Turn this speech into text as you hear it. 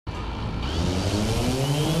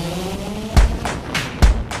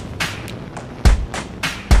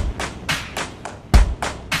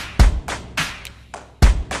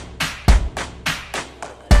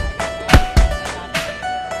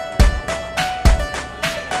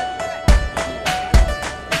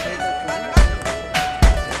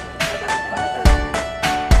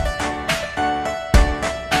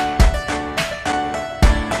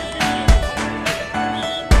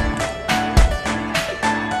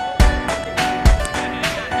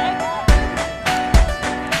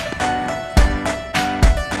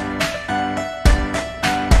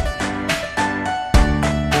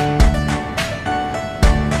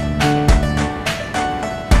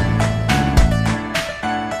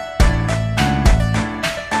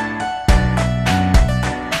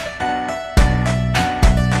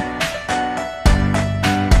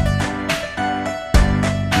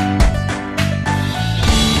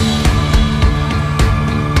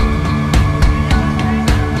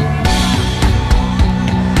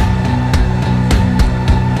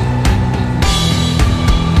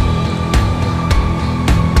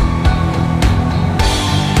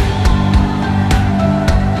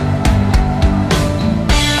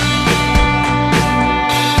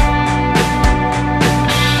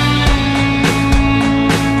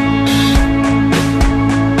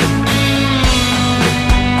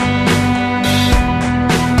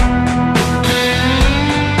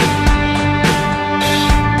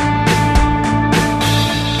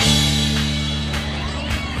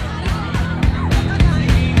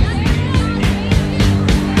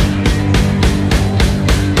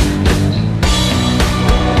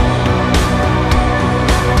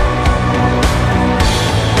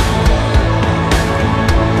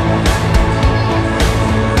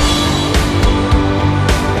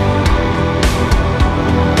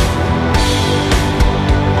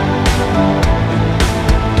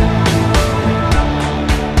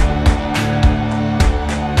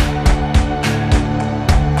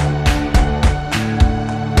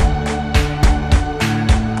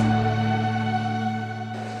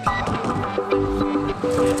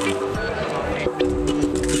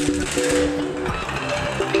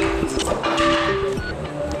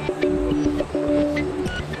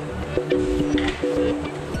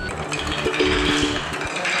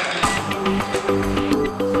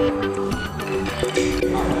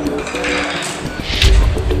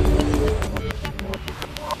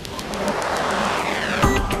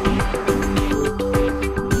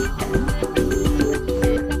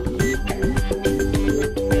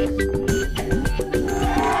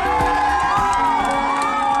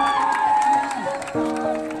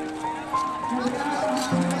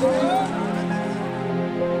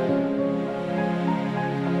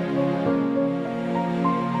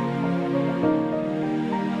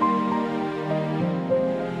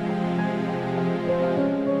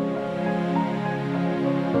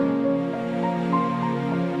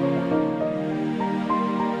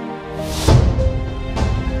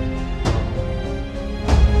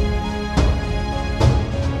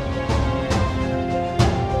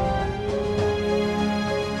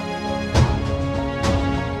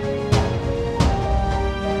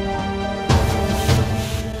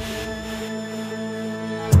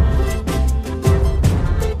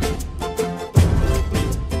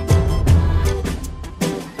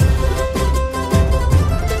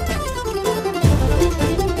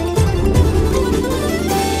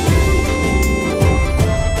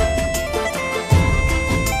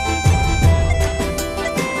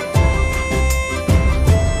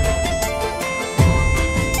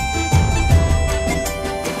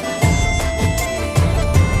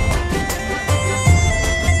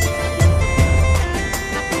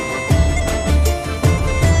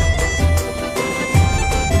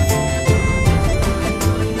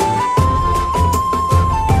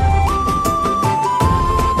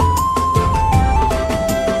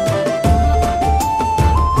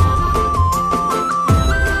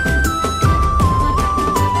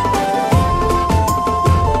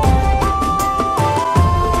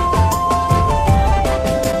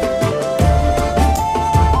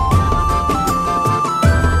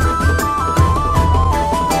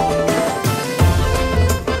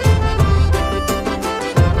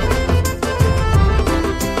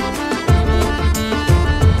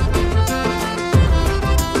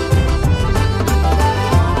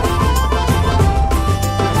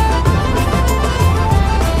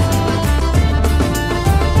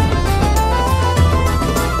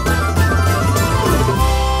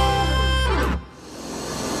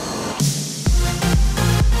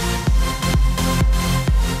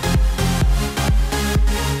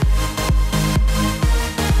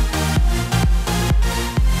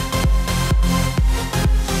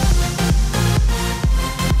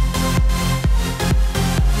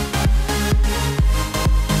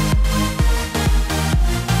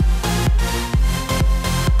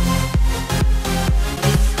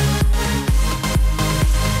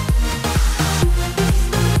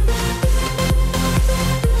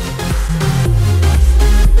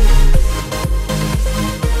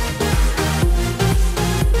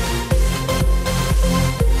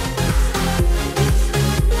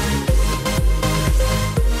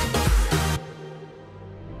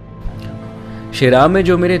श्री राम में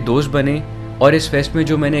जो मेरे दोस्त बने और इस फेस्ट में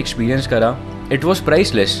जो मैंने एक्सपीरियंस करा, it was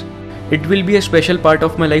priceless. It will be a special part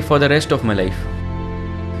of my life for the rest of my life.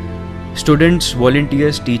 Students,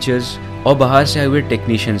 volunteers, teachers और बाहर से आए हुए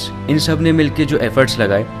टेक्नीशियंस, इन सब ने मिलकर जो एफर्ट्स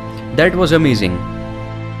लगाए, दैट वॉज अमेजिंग.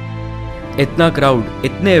 इतना क्राउड,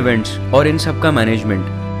 इतने इवेंट्स और इन सब का मैनेजमेंट.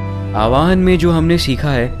 आवाहन में जो हमने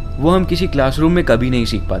सीखा है वो हम किसी क्लासरूम में कभी नहीं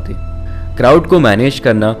सीख पाते. क्राउड को मैनेज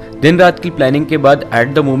करना, दिन रात की प्लानिंग के बाद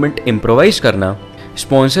एट द मोमेंट इम्प्रोवाइज करना,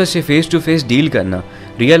 स्पॉन्सर से फेस टू फेस डील करना,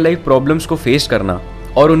 रियल लाइफ प्रॉब्लम्स को फेस करना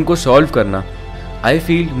और उनको सॉल्व करना. I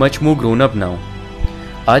feel much more grown up now.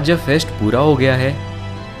 आज जब फेस्ट पूरा हो गया है,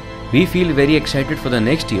 we feel very excited for the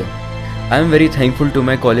next year. I am very thankful to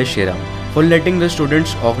my college Shri Ram for letting the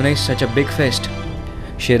students organize such a big fest.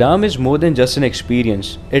 Shri Ram is more than just an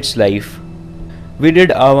experience, it's life. We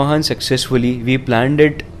did Aavhaan successfully, we planned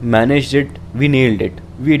it, managed it, we nailed it,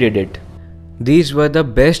 we did it. These were the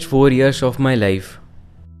best 4 years of my life.